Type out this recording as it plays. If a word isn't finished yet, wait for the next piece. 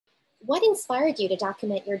what inspired you to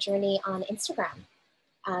document your journey on Instagram?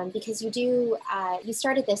 Because you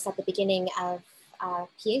started this at the beginning of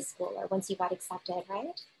PA school, or once you got accepted,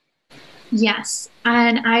 right? Yes,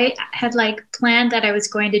 and I had like planned that I was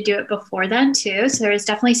going to do it before then too. So there was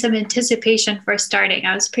definitely some anticipation for starting.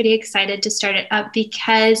 I was pretty excited to start it up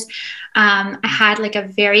because I had like a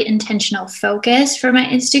very intentional focus for my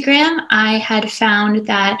Instagram. I had found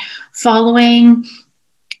that following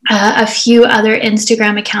a few other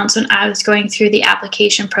Instagram accounts when I was going through the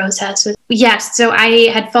application process. Yes, so I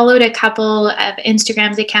had followed a couple of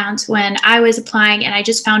Instagram's accounts when I was applying, and I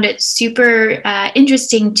just found it super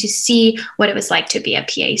interesting to see what it was like to be a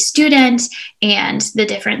PA student and the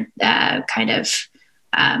different kind of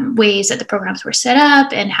ways that the programs were set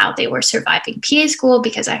up and how they were surviving PA school,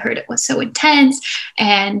 because I heard it was so intense,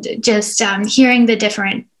 and just hearing the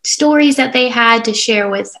different stories that they had to share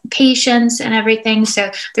with patients and everything. So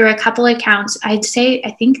there were a couple accounts. I'd say, I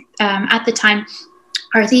think at the time,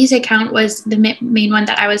 Arthy's account was the main one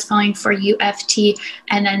that I was following for UFT,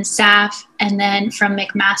 and then SAF, and then from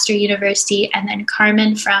McMaster University, and then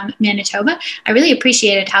Carmen from Manitoba. I really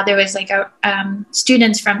appreciated how there was like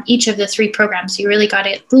students from each of the three programs. So you really got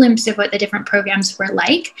a glimpse of what the different programs were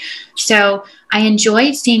like. So I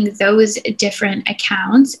enjoyed seeing those different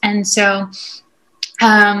accounts. And so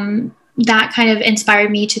that kind of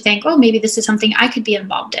inspired me to think, oh, maybe this is something I could be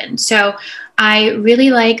involved in. So I really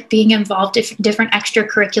like being involved in different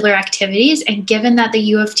extracurricular activities. And given that the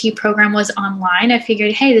U of T program was online, I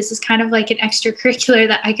figured, hey, this is kind of like an extracurricular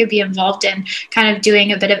that I could be involved in, kind of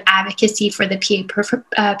doing a bit of advocacy for the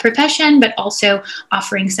PA profession, but also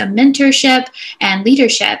offering some mentorship and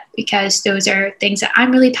leadership, because those are things that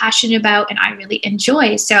I'm really passionate about and I really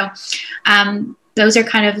enjoy. So those are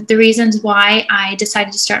kind of the reasons why I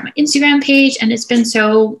decided to start my Instagram page. And it's been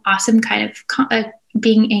so awesome kind of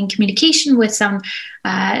being in communication with some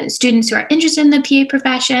students who are interested in the PA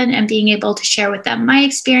profession and being able to share with them my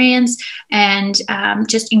experience, and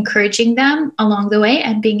just encouraging them along the way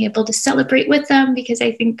and being able to celebrate with them, because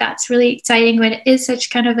I think that's really exciting when it is such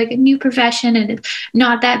kind of like a new profession and it's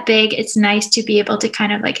not that big. It's nice to be able to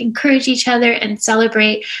kind of like encourage each other and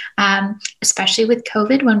celebrate, especially with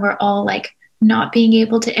COVID, when we're all like not being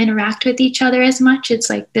able to interact with each other as much.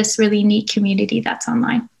 It's like this really neat community that's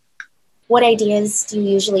online. What ideas do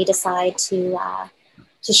you usually decide to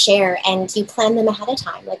share, and do you plan them ahead of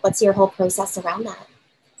time? Like, what's your whole process around that?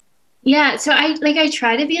 Yeah, so I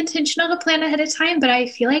try to be intentional to plan ahead of time, but I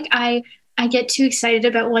feel like I get too excited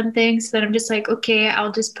about one thing, so that I'm just like, okay,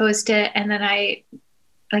 I'll just post it, and then I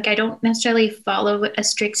don't necessarily follow a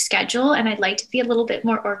strict schedule, and I'd like to be a little bit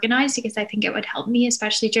more organized, because I think it would help me,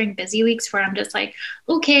 especially during busy weeks where I'm just like,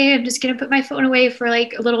 okay, I'm just going to put my phone away for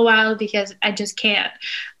like a little while because I just can't.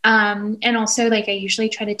 And also like I usually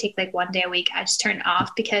try to take like one day a week. I just turn it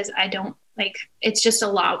off because I don't like, it's just a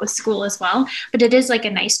lot with school as well, but it is like a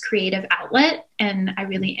nice creative outlet and I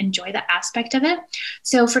really enjoy that aspect of it.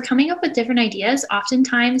 So for coming up with different ideas,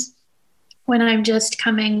 oftentimes when I'm just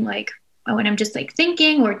when I'm just like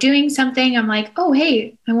thinking or doing something, I'm like, oh,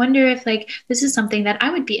 hey, I wonder if like this is something that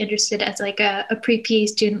I would be interested as like a pre-PA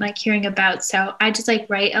student, like hearing about. So I just like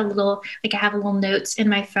write a little, like I have a little notes in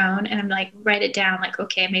my phone and I'm like, write it down like,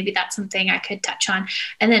 okay, maybe that's something I could touch on.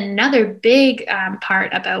 And then another big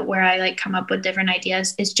part about where I like come up with different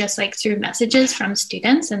ideas is just like through messages from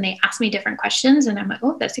students, and they ask me different questions and I'm like,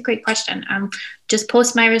 oh, that's a great question. Just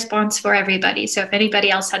post my response for everybody. So if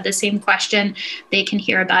anybody else had the same question, they can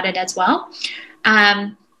hear about it as well.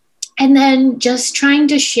 And then just trying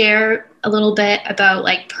to share a little bit about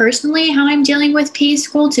like personally how I'm dealing with PA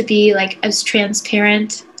school, to be like as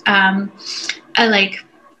transparent like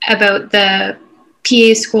about the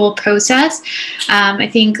PA school process. I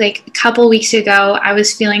think like a couple weeks ago, I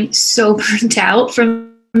was feeling so burnt out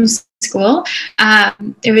from school.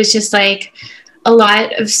 It was just like a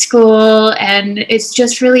lot of school and it's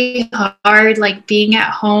just really hard like being at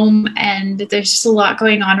home, and there's just a lot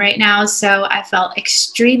going on right now, so I felt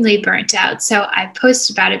extremely burnt out. So I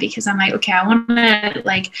posted about it because I'm like, okay, I want to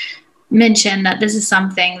like mention that this is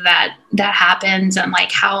something that happens and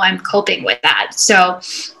like how I'm coping with that. So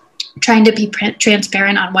trying to be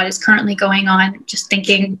transparent on what is currently going on, just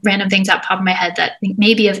thinking random things out top of my head that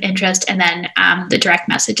may be of interest, and then the direct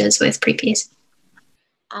messages with pre-Ps.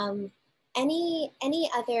 Any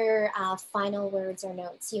other final words or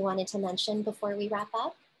notes you wanted to mention before we wrap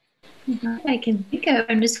up? I can think of.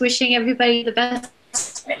 I'm just wishing everybody the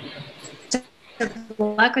best of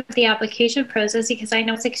luck with the application process, because I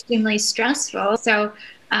know it's extremely stressful. So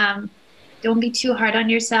don't be too hard on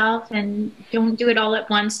yourself, and don't do it all at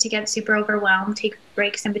once to get super overwhelmed. Take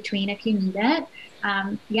breaks in between if you need it.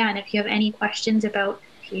 Yeah, and if you have any questions about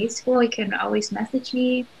PA school, you can always message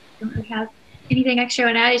me. I don't really have anything extra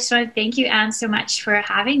on that. I just want to thank you, Anne, so much for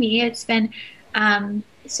having me. It's been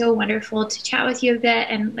so wonderful to chat with you a bit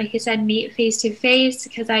and, like I said, meet face to face,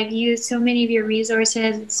 because I've used so many of your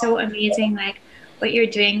resources. It's so amazing, like what you're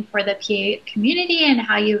doing for the PA community and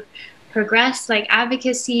how you've progressed like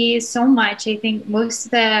advocacy so much. I think most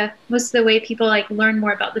of the way people like learn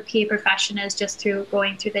more about the PA profession is just through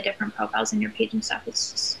going through the different profiles in your page and stuff.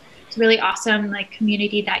 It's really awesome like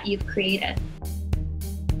community that you've created.